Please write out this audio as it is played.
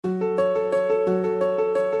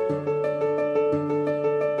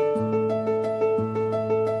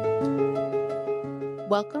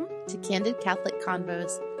Welcome to Candid Catholic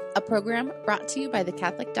Convos, a program brought to you by the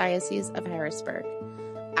Catholic Diocese of Harrisburg.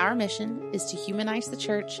 Our mission is to humanize the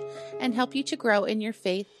Church and help you to grow in your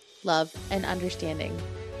faith, love, and understanding.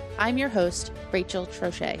 I'm your host, Rachel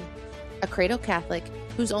Trochet, a cradle Catholic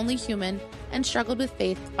who's only human and struggled with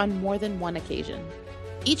faith on more than one occasion.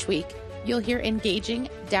 Each week, you'll hear engaging,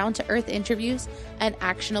 down-to-earth interviews and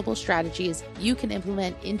actionable strategies you can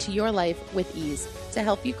implement into your life with ease to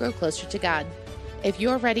help you grow closer to God. If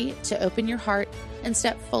you're ready to open your heart and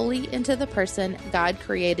step fully into the person God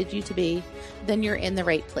created you to be, then you're in the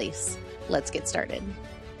right place. Let's get started.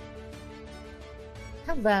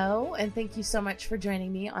 Hello, and thank you so much for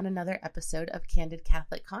joining me on another episode of Candid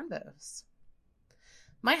Catholic Convos.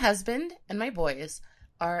 My husband and my boys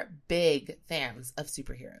are big fans of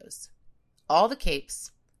superheroes. All the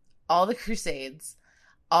capes, all the crusades,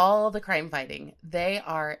 all the crime fighting, they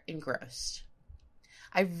are engrossed.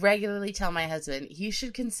 I regularly tell my husband he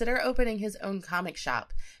should consider opening his own comic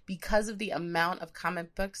shop because of the amount of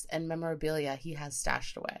comic books and memorabilia he has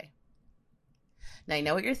stashed away. Now, I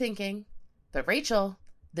know what you're thinking, but Rachel,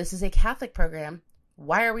 this is a Catholic program.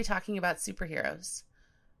 Why are we talking about superheroes?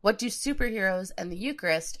 What do superheroes and the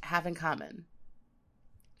Eucharist have in common?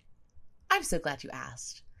 I'm so glad you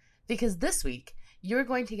asked, because this week you're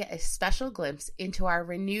going to get a special glimpse into our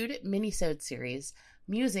renewed mini-sode series,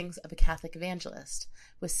 Musings of a Catholic Evangelist,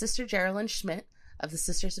 with Sister Geralyn Schmidt of the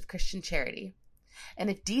Sisters of Christian Charity. And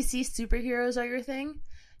if DC superheroes are your thing,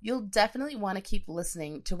 you'll definitely want to keep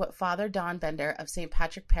listening to what Father Don Bender of St.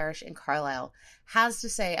 Patrick Parish in Carlisle has to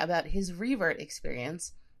say about his revert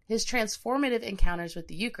experience, his transformative encounters with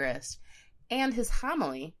the Eucharist, and his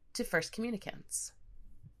homily to first communicants.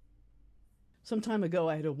 Some time ago,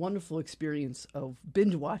 I had a wonderful experience of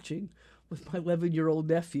binge watching with my 11-year-old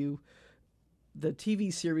nephew the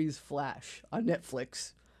TV series Flash on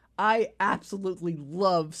Netflix. I absolutely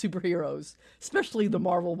love superheroes, especially the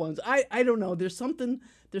Marvel ones. I don't know. There's something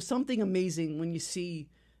amazing when you see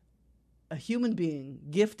a human being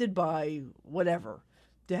gifted by whatever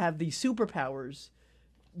to have these superpowers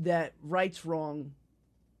that rights wrong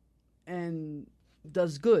and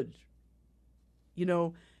does good. You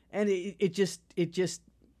know, and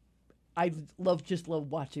I love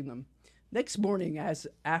watching them. Next morning,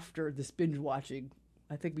 after this binge watching,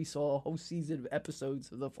 I think we saw a whole season of episodes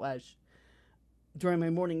of The Flash. During my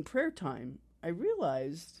morning prayer time, I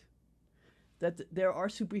realized that there are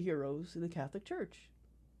superheroes in the Catholic Church,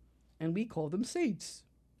 and we call them saints.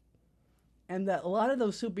 And that a lot of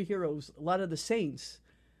those superheroes, a lot of the saints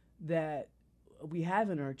that we have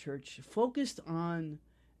in our church focused on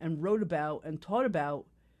and wrote about and taught about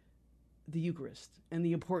the Eucharist and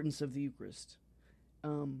the importance of the Eucharist.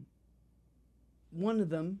 One of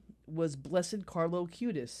them was Blessed Carlo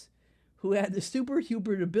Acutis, who had the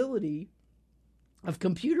superhuman ability of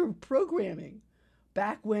computer programming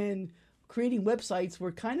back when creating websites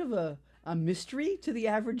were kind of a mystery to the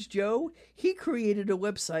average Joe. He created a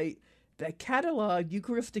website that cataloged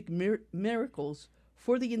Eucharistic miracles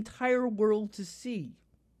for the entire world to see.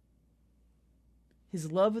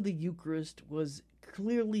 His love of the Eucharist was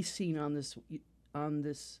clearly seen on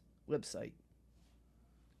this website.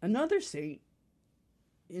 Another saint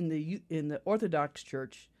in the Orthodox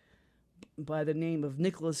Church by the name of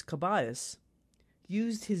Nicholas Cabadis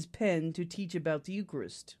used his pen to teach about the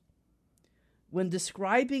Eucharist. When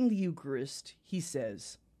describing the Eucharist, he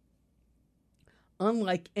says,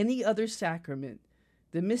 "Unlike any other sacrament,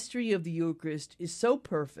 the mystery of the Eucharist is so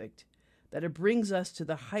perfect that it brings us to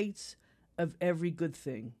the heights of every good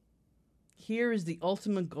thing. Here is the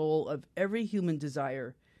ultimate goal of every human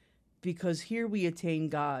desire, because here we attain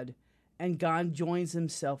God, and God joins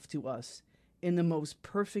himself to us in the most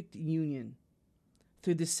perfect union.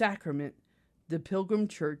 Through the sacrament, the pilgrim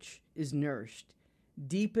church is nourished,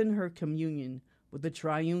 deep in her communion with the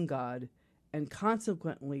triune God, and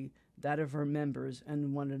consequently that of her members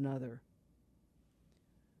and one another."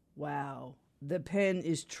 Wow, the pen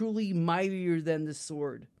is truly mightier than the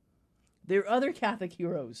sword. There are other Catholic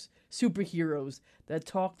heroes, superheroes, that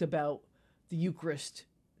talked about the Eucharist.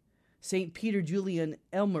 St. Peter Julian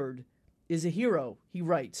Elmerd is a hero. He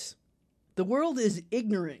writes, "The world is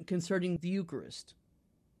ignorant concerning the Eucharist.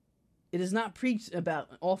 It is not preached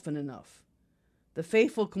about often enough. The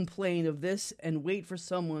faithful complain of this and wait for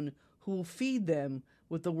someone who will feed them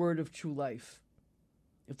with the word of true life.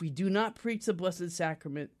 If we do not preach the Blessed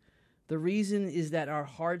Sacrament, the reason is that our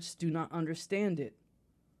hearts do not understand it.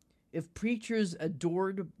 If preachers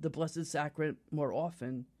adored the Blessed Sacrament more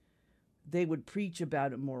often, they would preach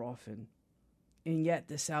about it more often. And yet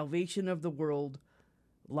the salvation of the world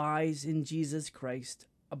lies in Jesus Christ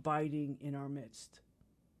abiding in our midst."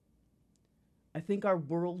 I think our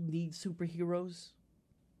world needs superheroes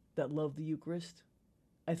that love the Eucharist.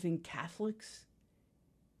 I think Catholics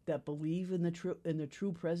that believe in the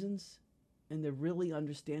true presence and the really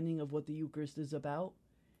understanding of what the Eucharist is about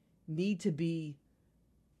need to be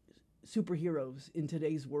superheroes in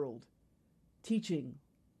today's world, teaching,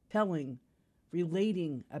 telling,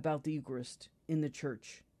 relating about the Eucharist in the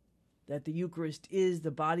church, that the Eucharist is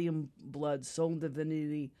the body and blood, soul and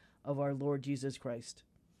divinity of our Lord Jesus Christ.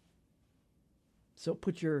 So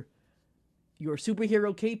put your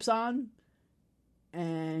superhero capes on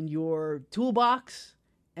and your toolbox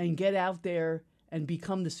and get out there and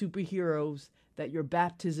become the superheroes that your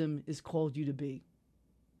baptism is called you to be.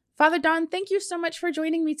 Father Don, thank you so much for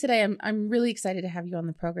joining me today. I'm really excited to have you on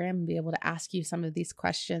the program and be able to ask you some of these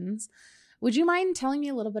questions. Would you mind telling me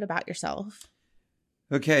a little bit about yourself?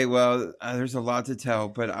 Okay, well, there's a lot to tell,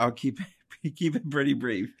 but I'll keep it pretty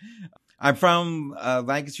brief. I'm from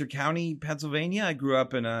Lancaster County, Pennsylvania. I grew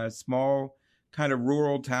up in a small kind of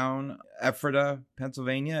rural town, Ephrata,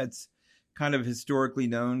 Pennsylvania. It's kind of historically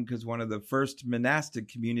known because one of the first monastic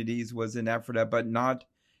communities was in Ephrata, but not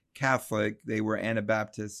Catholic. They were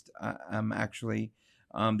Anabaptist, actually.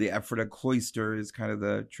 The Ephrata cloister is kind of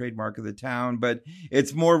the trademark of the town, but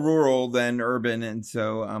it's more rural than urban, and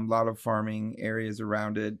so a lot of farming areas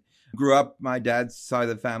around it. Grew up, my dad's side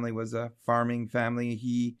of the family was a farming family.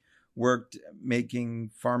 He worked making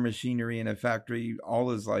farm machinery in a factory all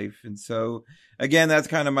his life. And so, again, that's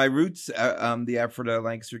kind of my roots, the Ephrata,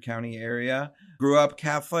 Lancaster County area. Grew up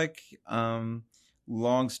Catholic.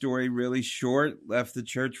 Long story, really short. Left the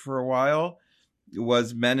church for a while.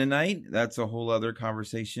 Was Mennonite. That's a whole other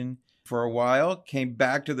conversation for a while. Came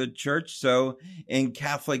back to the church. So in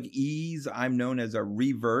Catholicese, I'm known as a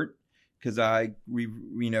revert because I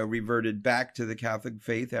reverted back to the Catholic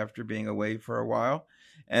faith after being away for a while.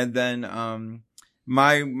 And then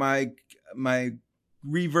my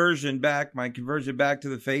conversion back to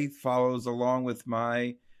the faith follows along with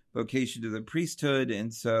my vocation to the priesthood.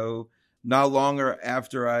 And so not longer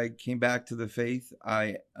after I came back to the faith,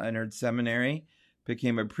 I entered seminary,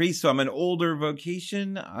 became a priest. So I'm an older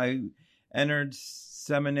vocation. I entered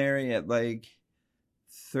seminary at like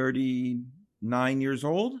 39 years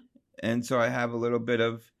old. And so I have a little bit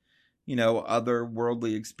of, other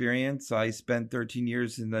worldly experience. I spent 13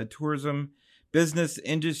 years in the tourism business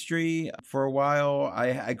industry for a while.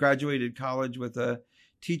 I graduated college with a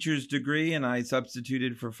teacher's degree and I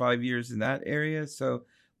substituted for 5 years in that area. So a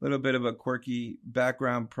little bit of a quirky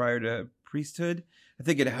background prior to priesthood. I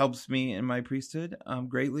think it helps me in my priesthood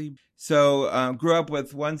greatly. So grew up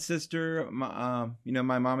with one sister, my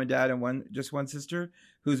mom and dad, and one sister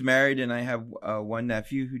who's married, and I have one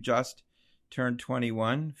nephew who just turned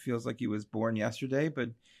 21. Feels like he was born yesterday, but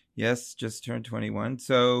yes, just turned 21.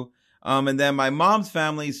 So, and then my mom's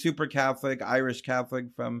family is super Catholic, Irish Catholic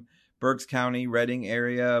from Berks County, Reading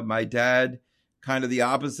area. My dad, kind of the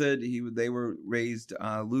opposite. They were raised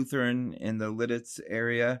Lutheran in the Lidditz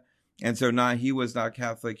area. And so he was not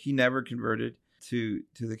Catholic. He never converted to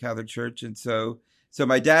the Catholic Church. And so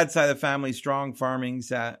my dad's side of the family, strong farming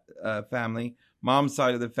family. Mom's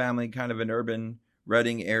side of the family, kind of an urban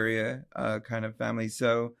Reading area kind of family.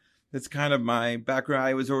 So that's kind of my background.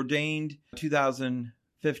 I was ordained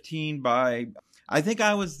 2015 I think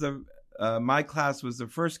I was my class was the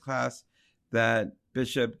first class that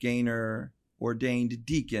Bishop Gaynor ordained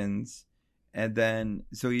deacons. And then,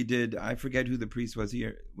 so he did, I forget who the priest was. He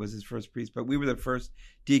was his first priest, but we were the first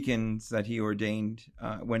deacons that he ordained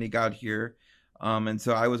when he got here. And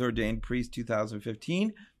so I was ordained priest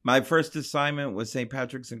 2015. My first assignment was St.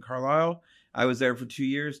 Patrick's in Carlisle. I was there for 2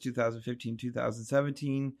 years, 2015,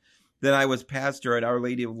 2017. Then I was pastor at Our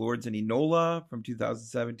Lady of Lourdes in Enola from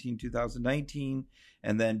 2017, 2019.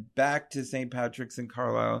 And then back to St. Patrick's in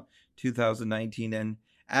Carlisle, 2019. And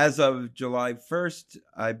as of July 1st,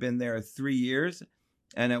 I've been there 3 years,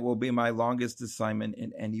 and it will be my longest assignment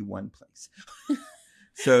in any one place.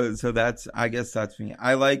 So I guess that's me.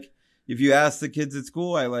 If you ask the kids at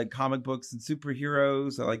school, I like comic books and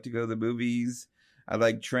superheroes. I like to go to the movies. I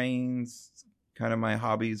like trains, kind of my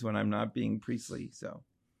hobbies when I'm not being priestly. So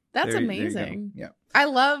that's amazing. Yeah. I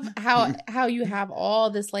love how you have all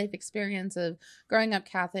this life experience of growing up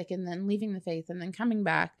Catholic and then leaving the faith and then coming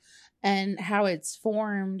back, and how it's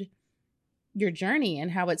formed your journey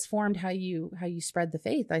and how it's formed how you spread the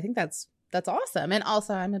faith. I think that's awesome. And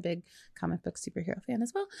also I'm a big comic book superhero fan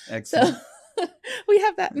as well. Excellent. So we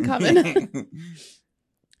have that in common.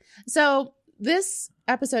 So this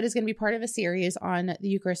episode is going to be part of a series on the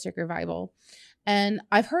Eucharistic revival. And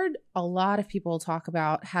I've heard a lot of people talk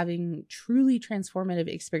about having truly transformative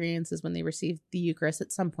experiences when they receive the Eucharist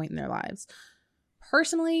at some point in their lives.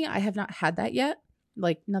 Personally, I have not had that yet.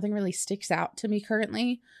 Like, nothing really sticks out to me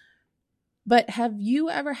currently. But have you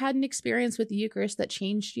ever had an experience with the Eucharist that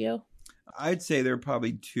changed you? I'd say there are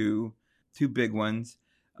probably two big ones.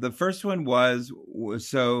 The first one was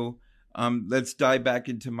let's dive back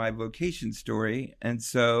into my vocation story. And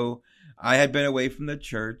so I had been away from the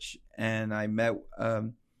church, and I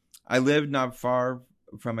lived not far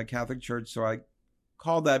from a Catholic church. So I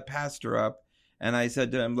called that pastor up, and I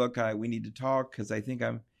said to him, look, we need to talk because I think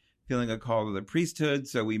I'm feeling a call to the priesthood.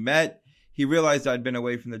 So we met. He realized I'd been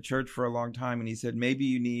away from the church for a long time, and he said, maybe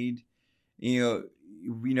you need,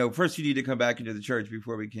 first you need to come back into the church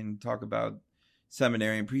before we can talk about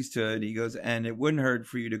seminary and priesthood. He goes, and it wouldn't hurt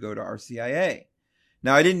for you to go to RCIA.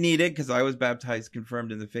 Now, I didn't need it because I was baptized,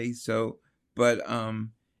 confirmed in the faith. But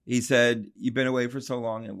he said, you've been away for so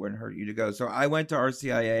long, it wouldn't hurt you to go. So I went to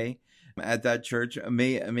RCIA at that church.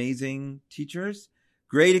 Amazing teachers.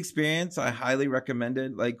 Great experience. I highly recommend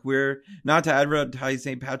it. Like, we're not to advertise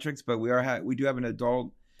St. Patrick's, but we do have an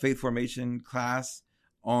adult faith formation class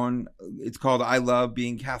it's called I Love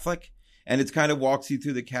Being Catholic. And it kind of walks you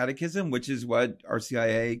through the catechism, which is what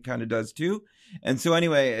RCIA kind of does too. And so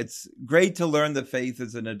anyway, it's great to learn the faith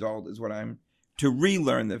as an adult to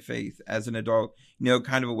relearn the faith as an adult,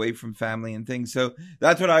 kind of away from family and things. So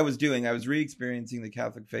that's what I was doing. I was re-experiencing the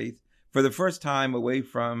Catholic faith for the first time away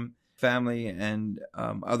from family and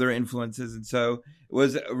other influences. And so it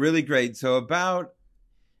was really great. So about,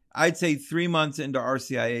 I'd say 3 months into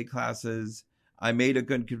RCIA classes, I made a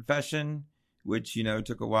good confession, which,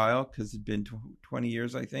 took a while because it'd been 20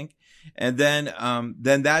 years, I think. And then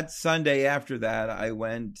that Sunday after that, I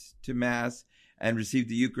went to Mass and received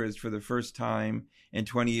the Eucharist for the first time in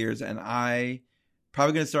 20 years. And I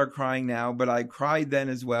probably going to start crying now, but I cried then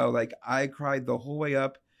as well. Like, I cried the whole way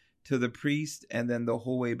up to the priest and then the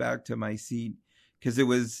whole way back to my seat, because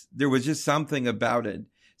there was just something about it,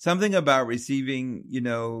 something about receiving,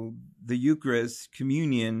 the Eucharist,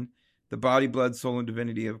 communion, the body, blood, soul, and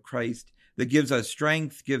divinity of Christ that gives us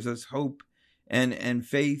strength, gives us hope and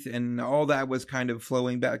faith, and all that was kind of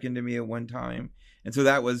flowing back into me at one time. And so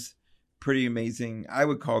that was pretty amazing. I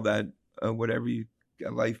would call that a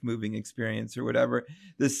life-moving experience or whatever.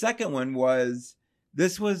 The second one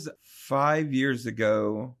this was 5 years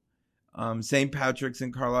ago. St. Patrick's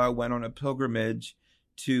in Carlisle went on a pilgrimage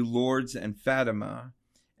to Lourdes and Fatima.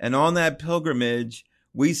 And on that pilgrimage,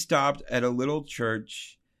 we stopped at a little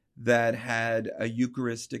church that had a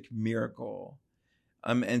Eucharistic miracle.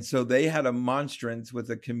 And so they had a monstrance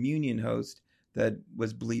with a communion host that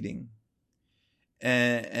was bleeding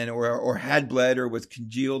or had bled or was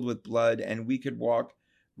congealed with blood. And we could walk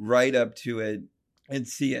right up to it and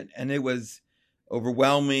see it. And it was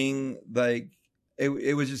overwhelming. Like,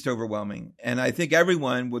 it was just overwhelming. And I think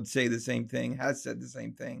everyone would say the same thing, has said the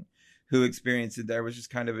same thing, who experienced it. There was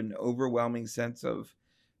just kind of an overwhelming sense of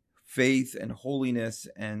faith and holiness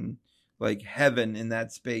and like heaven in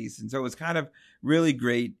that space. And so it was kind of really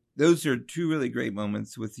great. Those are two really great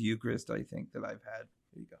moments with the Eucharist, I think, that I've had.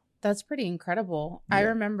 There you go. That's pretty incredible. Yeah. I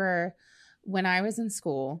remember when I was in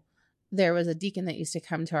school, there was a deacon that used to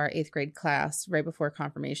come to our 8th grade class right before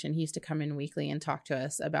confirmation. He used to come in weekly and talk to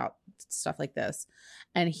us about stuff like this.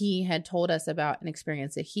 And he had told us about an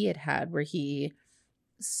experience that he had where he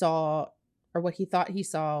saw, or what he thought he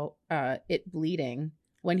saw, it bleeding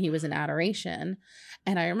when he was in adoration.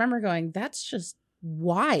 And I remember going, that's just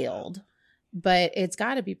wild, but it's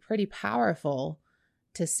got to be pretty powerful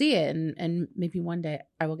to see it. And maybe one day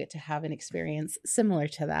I will get to have an experience similar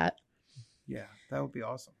to that. Yeah, that would be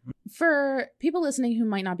awesome. For people listening who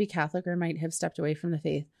might not be Catholic or might have stepped away from the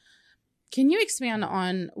faith, can you expand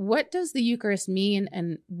on what does the Eucharist mean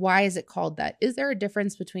and why is it called that? Is there a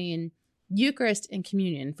difference between Eucharist and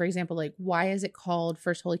communion? For example, like, why is it called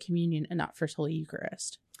First Holy Communion and not First Holy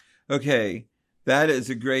Eucharist? Okay, that is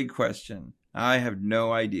a great question. I have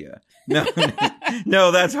no idea. No,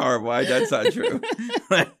 no, that's horrible. That's not true.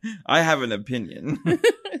 I have an opinion.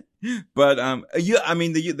 But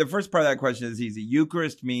the first part of that question is easy.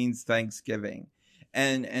 Eucharist means thanksgiving,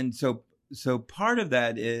 and so part of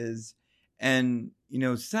that is, and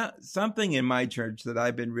something in my church that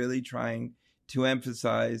I've been really trying to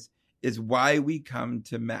emphasize is why we come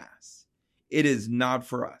to Mass. It is not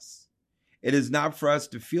for us. It is not for us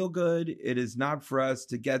to feel good. It is not for us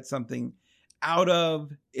to get something out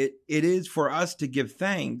of it. It is for us to give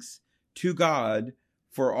thanks to God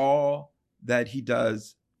for all that He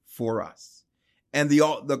does for us. And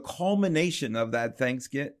the culmination of that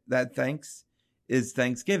thanks is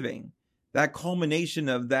Thanksgiving. That culmination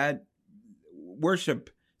of that worship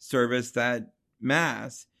service, that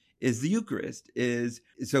Mass, is the Eucharist.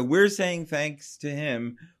 So we're saying thanks to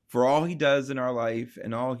Him for all he does in our life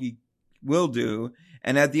and all he will do.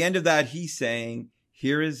 And at the end of that, he's saying,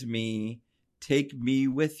 here is me, take me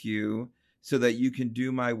with you so that you can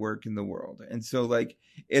do my work in the world. And so like,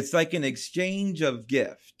 it's like an exchange of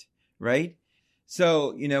gift, right?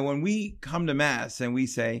 So, you know, when we come to Mass and we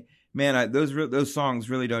say, man, those songs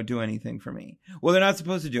really don't do anything for me. Well, they're not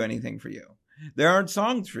supposed to do anything for you. There aren't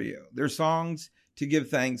songs for you. They're songs to give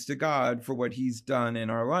thanks to God for what he's done in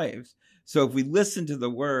our lives. So if we listen to the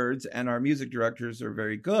words, and our music directors are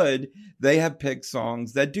very good, they have picked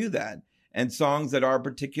songs that do that, and songs that are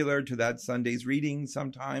particular to that Sunday's reading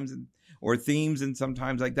sometimes, or themes and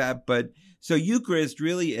sometimes like that. But so Eucharist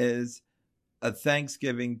really is a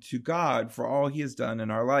thanksgiving to God for all he has done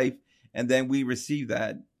in our life. And then we receive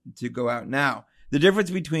that to go out. Now, the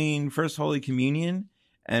difference between First Holy Communion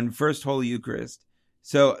and First Holy Eucharist.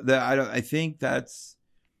 So I think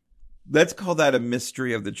let's call that a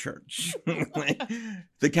mystery of the church.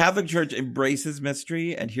 The Catholic Church embraces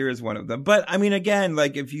mystery, and here is one of them. But I mean, again,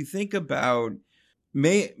 like if you think about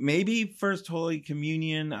maybe First Holy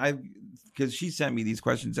Communion, because she sent me these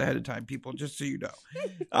questions ahead of time, people, just so you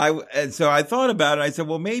know. And so I thought about it. I said,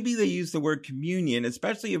 well, maybe they use the word communion,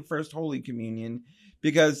 especially in First Holy Communion,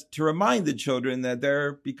 because to remind the children that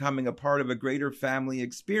they're becoming a part of a greater family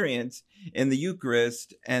experience in the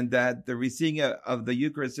Eucharist, and that the receiving of the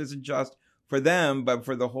Eucharist isn't just for them, but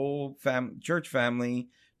for the whole church family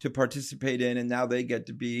to participate in. And now they get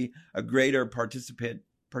to be a greater participant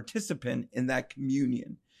in that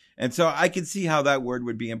communion. And so I can see how that word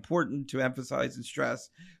would be important to emphasize and stress,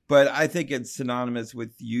 but I think it's synonymous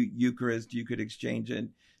with Eucharist. You could exchange it.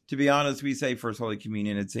 To be honest, we say First Holy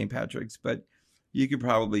Communion at St. Patrick's, but you could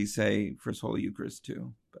probably say First Holy Eucharist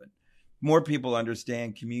too. But more people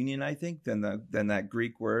understand communion, I think, than that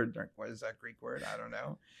Greek word. What is that Greek word? I don't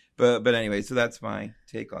know. But anyway, so that's my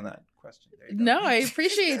take on that question. There you go. No, I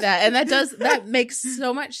appreciate that. And that makes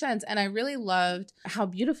so much sense. And I really loved how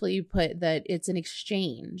beautifully you put that it's an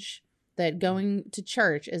exchange, that going to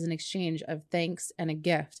church is an exchange of thanks and a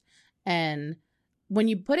gift. And when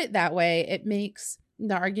you put it that way, it makes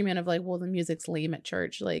the argument of like, well, the music's lame at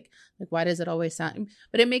church. Like why does it always sound?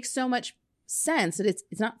 But it makes so much sense that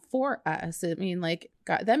it's not for us. I mean, like,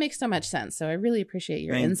 God, that makes so much sense. So I really appreciate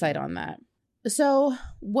your insight on that. So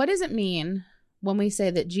what does it mean when we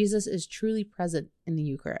say that Jesus is truly present in the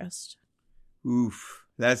Eucharist? Oof,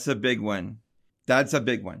 that's a big one. That's a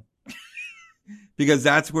big one. Because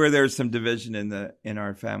that's where there's some division in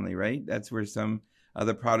our family, right? That's where some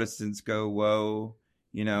other Protestants go, whoa,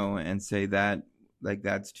 you know, and say that, like,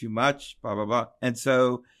 that's too much, blah, blah, blah. And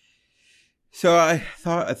so I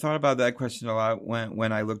thought about that question a lot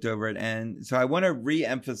when I looked over it. And so I want to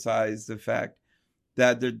re-emphasize the fact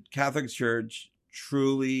that the Catholic Church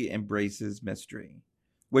truly embraces mystery,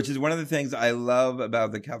 which is one of the things I love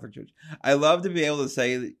about the Catholic Church. I love to be able to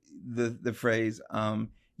say the phrase,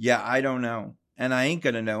 yeah, I don't know. And I ain't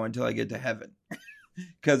going to know until I get to heaven,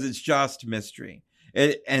 because it's just mystery.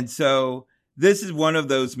 And so this is one of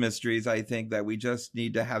those mysteries, I think, that we just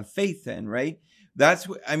need to have faith in, right? That's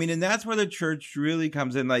where the church really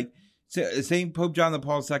comes in. Like St. Pope John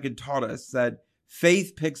Paul II taught us that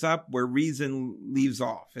faith picks up where reason leaves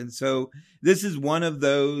off. And so this is one of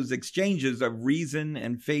those exchanges of reason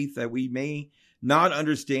and faith, that we may not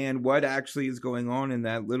understand what actually is going on in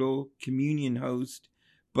that little communion host,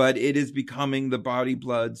 but it is becoming the body,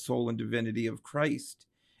 blood, soul, and divinity of Christ.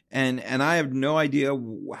 And I have no idea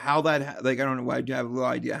how that, I don't know why I have a little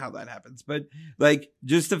idea how that happens, but like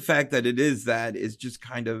just the fact that it is that is just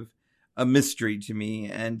kind of a mystery to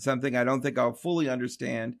me, and something I don't think I'll fully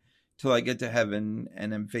understand till I get to heaven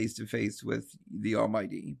and am face to face with the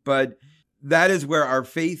Almighty. But that is where our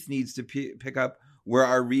faith needs to pick up where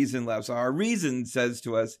our reason left. So our reason says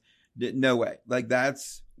to us, no way, like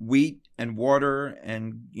that's wheat and water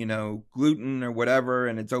and, gluten or whatever.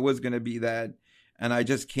 And it's always going to be that. And I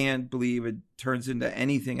just can't believe it turns into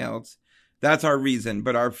anything else. That's our reason.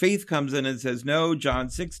 But our faith comes in and says, no, John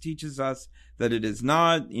 6 teaches us that it is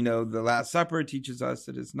not. The Last Supper teaches us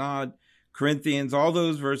that it's not. Corinthians, all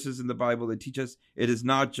those verses in the Bible that teach us it is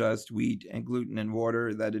not just wheat and gluten and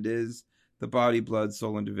water, that it is the body, blood,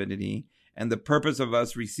 soul, and divinity. And the purpose of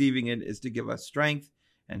us receiving it is to give us strength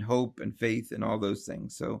and hope and faith and all those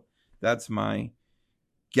things. So that's my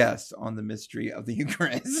guess on the mystery of the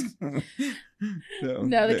Eucharist.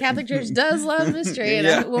 No, the Catholic Church does love mystery. And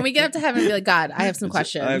Yeah. when we get up to heaven, be like, God, I have some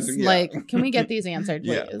questions. Can we get these answered,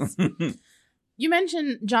 please? Yeah. You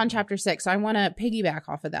mentioned John chapter 6. So I want to piggyback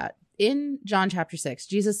off of that. In John chapter 6,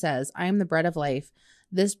 Jesus says, I am the bread of life.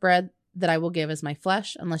 This bread that I will give is my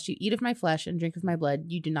flesh. Unless you eat of my flesh and drink of my blood,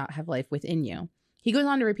 you do not have life within you. He goes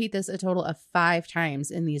on to repeat this a total of 5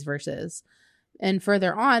 times in these verses. And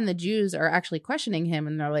further on, the Jews are actually questioning him,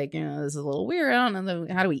 and they're like, this is a little weird. I don't know.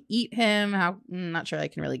 How do we eat him? I'm not sure I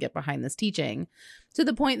can really get behind this teaching. To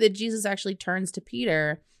the point that Jesus actually turns to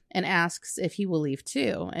Peter and asks if he will leave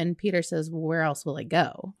too. And Peter says, well, where else will I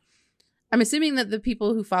go? I'm assuming that the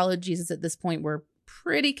people who followed Jesus at this point were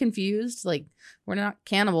pretty confused. Like, we're not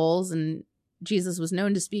cannibals, and Jesus was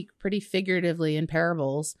known to speak pretty figuratively in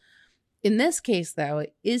parables. In this case, though,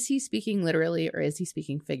 is he speaking literally or is he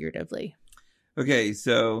speaking figuratively? Okay,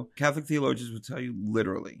 so Catholic theologians will tell you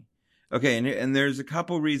literally. Okay, and there's a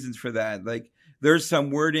couple reasons for that. Like, there's some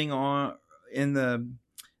wording in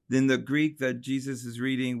the Greek that Jesus is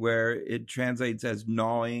reading where it translates as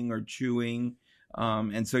gnawing or chewing.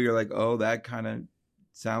 And so you're like, oh, that kind of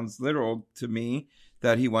sounds literal to me,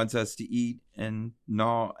 that he wants us to eat and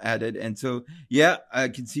gnaw at it. And so, yeah, I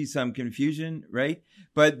can see some confusion, right?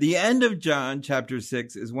 But the end of John chapter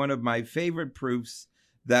 6 is one of my favorite proofs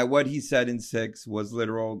that what he said in 6 was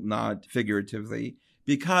literal, not figuratively.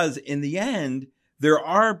 Because in the end, there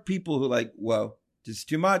are people who are like, whoa, just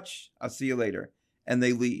too much. I'll see you later. And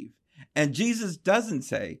they leave. And Jesus doesn't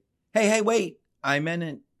say, hey, wait, I meant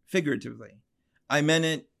it figuratively. I meant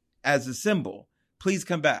it as a symbol. Please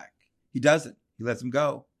come back. He doesn't. He lets them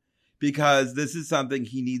go. Because this is something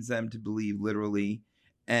he needs them to believe literally.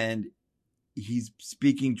 And he's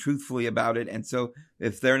speaking truthfully about it. And so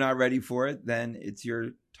if they're not ready for it, then it's your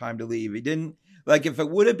time to leave. He didn't, like, if it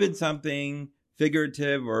would have been something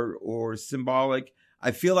figurative or symbolic,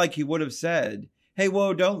 I feel like he would have said, hey,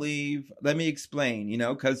 whoa, don't leave. Let me explain,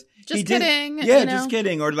 because just kidding. Yeah, just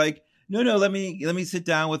kidding. Or like, no, let me sit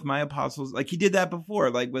down with my apostles. Like he did that before,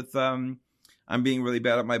 like with, I'm being really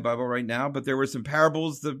bad at my Bible right now, but there were some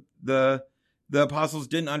parables the apostles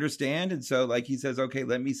didn't understand. And so like he says, okay,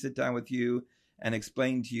 let me sit down with you and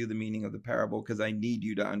explain to you the meaning of the parable because I need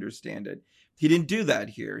you to understand it. He didn't do that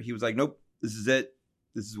here. He was like, nope, this is it.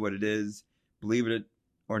 This is what it is. Believe it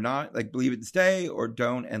or not. Like believe it and stay, or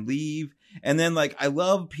don't and leave. And then like, I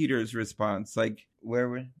love Peter's response. Like, where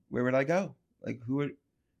would I go? Like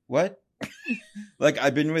what? Like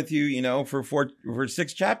I've been with you, for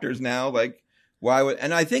 6 chapters now. Like why would,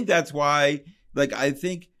 and I think that's why, like, I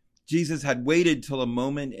think Jesus had waited till a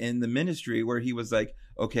moment in the ministry where he was like,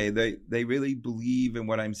 okay, they really believe in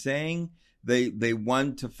what I'm saying. They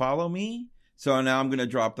want to follow me. So now I'm going to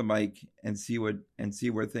drop the mic and see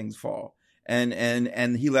where things fall.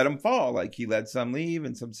 And he let them fall. Like he let some leave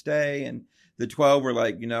and some stay. And the 12 were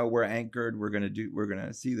like, we're anchored. We're going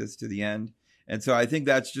to see this to the end. And so I think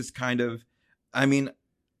that's just kind of,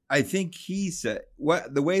 I think he said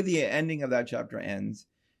the way the ending of that chapter ends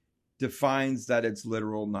defines that it's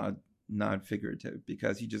literal, not figurative,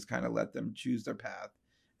 because he just kind of let them choose their path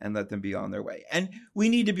and let them be on their way. And we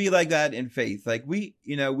need to be like that in faith. Like we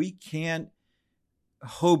can't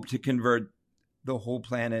hope to convert the whole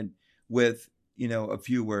planet with, a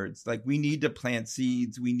few words. Like we need to plant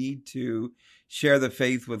seeds. We need to share the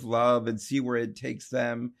faith with love and see where it takes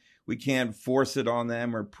them. We can't force it on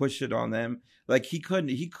them or push it on them. Like he could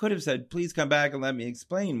have said, please come back and let me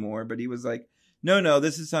explain more. But he was like, no,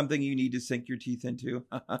 this is something you need to sink your teeth into.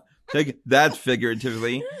 That's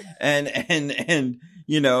figuratively. And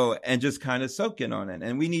just kind of soak in on it.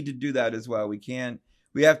 And we need to do that as well.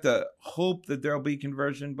 We have to hope that there'll be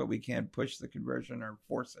conversion, but we can't push the conversion or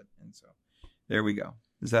force it. And so there we go.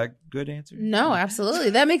 Is that a good answer? No, absolutely.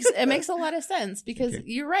 It makes a lot of sense because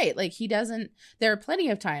You're right. Like there are plenty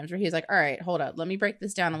of times where he's like, all right, hold up. Let me break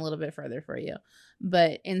this down a little bit further for you.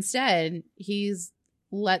 But instead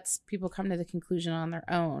lets people come to the conclusion on their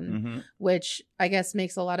own, which I guess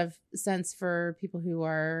makes a lot of sense for people who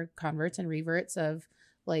are converts and reverts of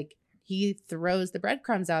like, he throws the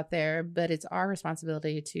breadcrumbs out there, but it's our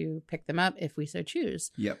responsibility to pick them up if we so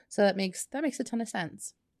choose. Yep. So that makes a ton of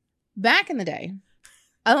sense. Back in the day,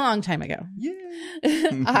 a long time ago,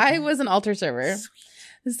 I was an altar server.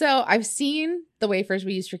 Sweet. So I've seen the wafers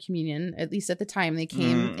we used for communion, at least at the time. They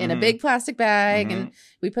came in a big plastic bag and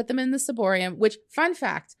we put them in the ciborium, which, fun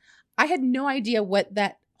fact, I had no idea what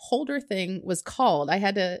that holder thing was called. I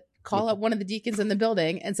had to call up one of the deacons in the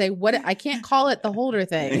building and say, "What? I can't call it the holder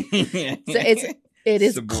thing." So it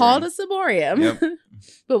is ciborium. Called a ciborium. Yep.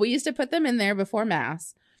 But we used to put them in there before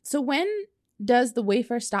Mass. So when does the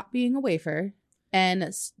wafer stop being a wafer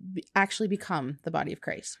and actually become the body of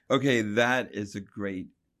Christ? Okay, that is a great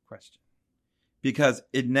question. Because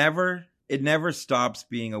it never stops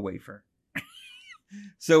being a wafer.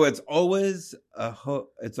 So it's always a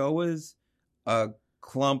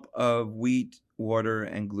clump of wheat, water,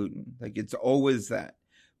 and gluten. Like it's always that.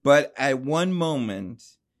 But at one moment,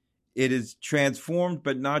 it is transformed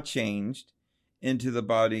but not changed into the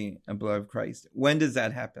body and blood of Christ. When does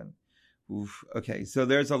that happen? Oof, okay, so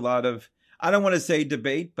there's a lot of, I don't want to say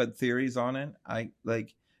debate, but theories on it.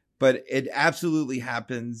 But it absolutely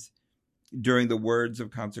happens during the words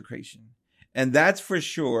of consecration. And that's for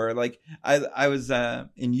sure. Like I was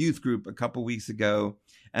in youth group a couple weeks ago,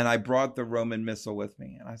 and I brought the Roman Missal with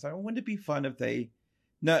me. And I thought, wouldn't it be fun if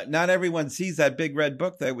not everyone sees that big red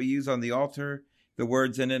book that we use on the altar, the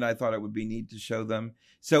words in it. I thought it would be neat to show them.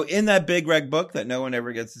 So in that big red book that no one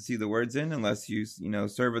ever gets to see the words in unless you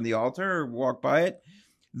serve in the altar or walk by it,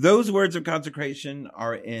 those words of consecration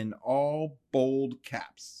are in all bold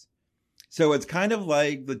caps. So it's kind of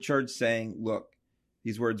like the church saying, look,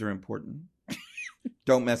 these words are important.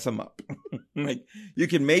 Don't mess them up. Like, you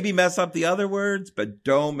can maybe mess up the other words, but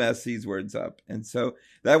don't mess these words up. And so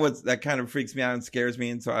that kind of freaks me out and scares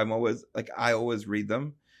me. And so I always read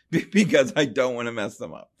them because I don't want to mess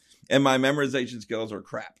them up. And my memorization skills are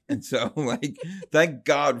crap. And so thank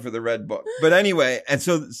God for the red book. But anyway, and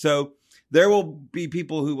so there will be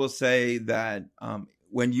people who will say that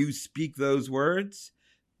when you speak those words,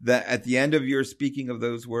 that at the end of your speaking of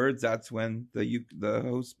those words, that's when the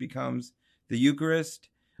host becomes the Eucharist.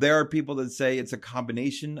 There are people that say it's a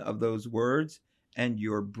combination of those words and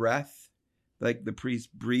your breath, like the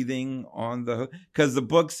priest breathing on because the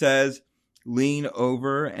book says, lean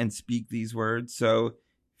over and speak these words. So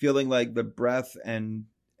feeling like the breath and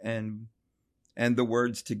the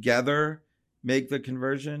words together make the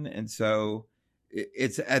conversion. And so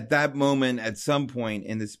it's at that moment, at some point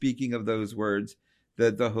in the speaking of those words,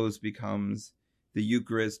 that the host becomes the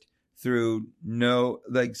Eucharist through no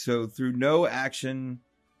action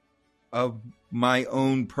of my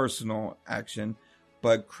own personal action,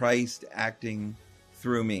 but Christ acting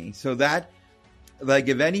through me. So that,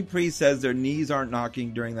 if any priest says their knees aren't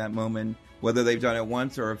knocking during that moment, whether they've done it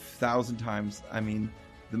once or 1,000 times, I mean,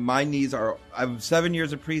 my knees are, I'm 7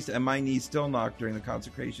 years a priest and my knees still knock during the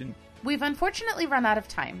consecration. We've unfortunately run out of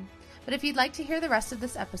time, but if you'd like to hear the rest of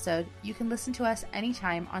this episode, you can listen to us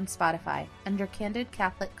anytime on Spotify under Candid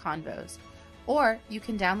Catholic Convos, or you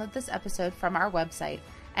can download this episode from our website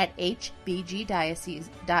at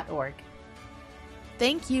hbgdiocese.org.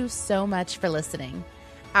 Thank you so much for listening.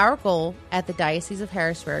 Our goal at the Diocese of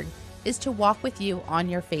Harrisburg is to walk with you on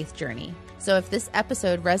your faith journey. So if this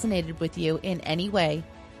episode resonated with you in any way,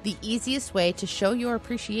 the easiest way to show your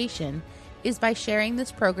appreciation is by sharing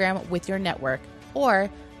this program with your network or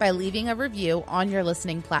by leaving a review on your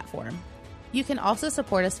listening platform. You can also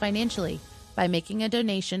support us financially by making a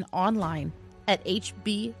donation online at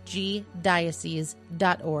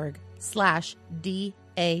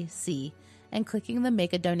hbgdiocese.org/DAC and clicking the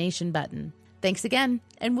Make a Donation button. Thanks again,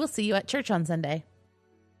 and we'll see you at church on Sunday.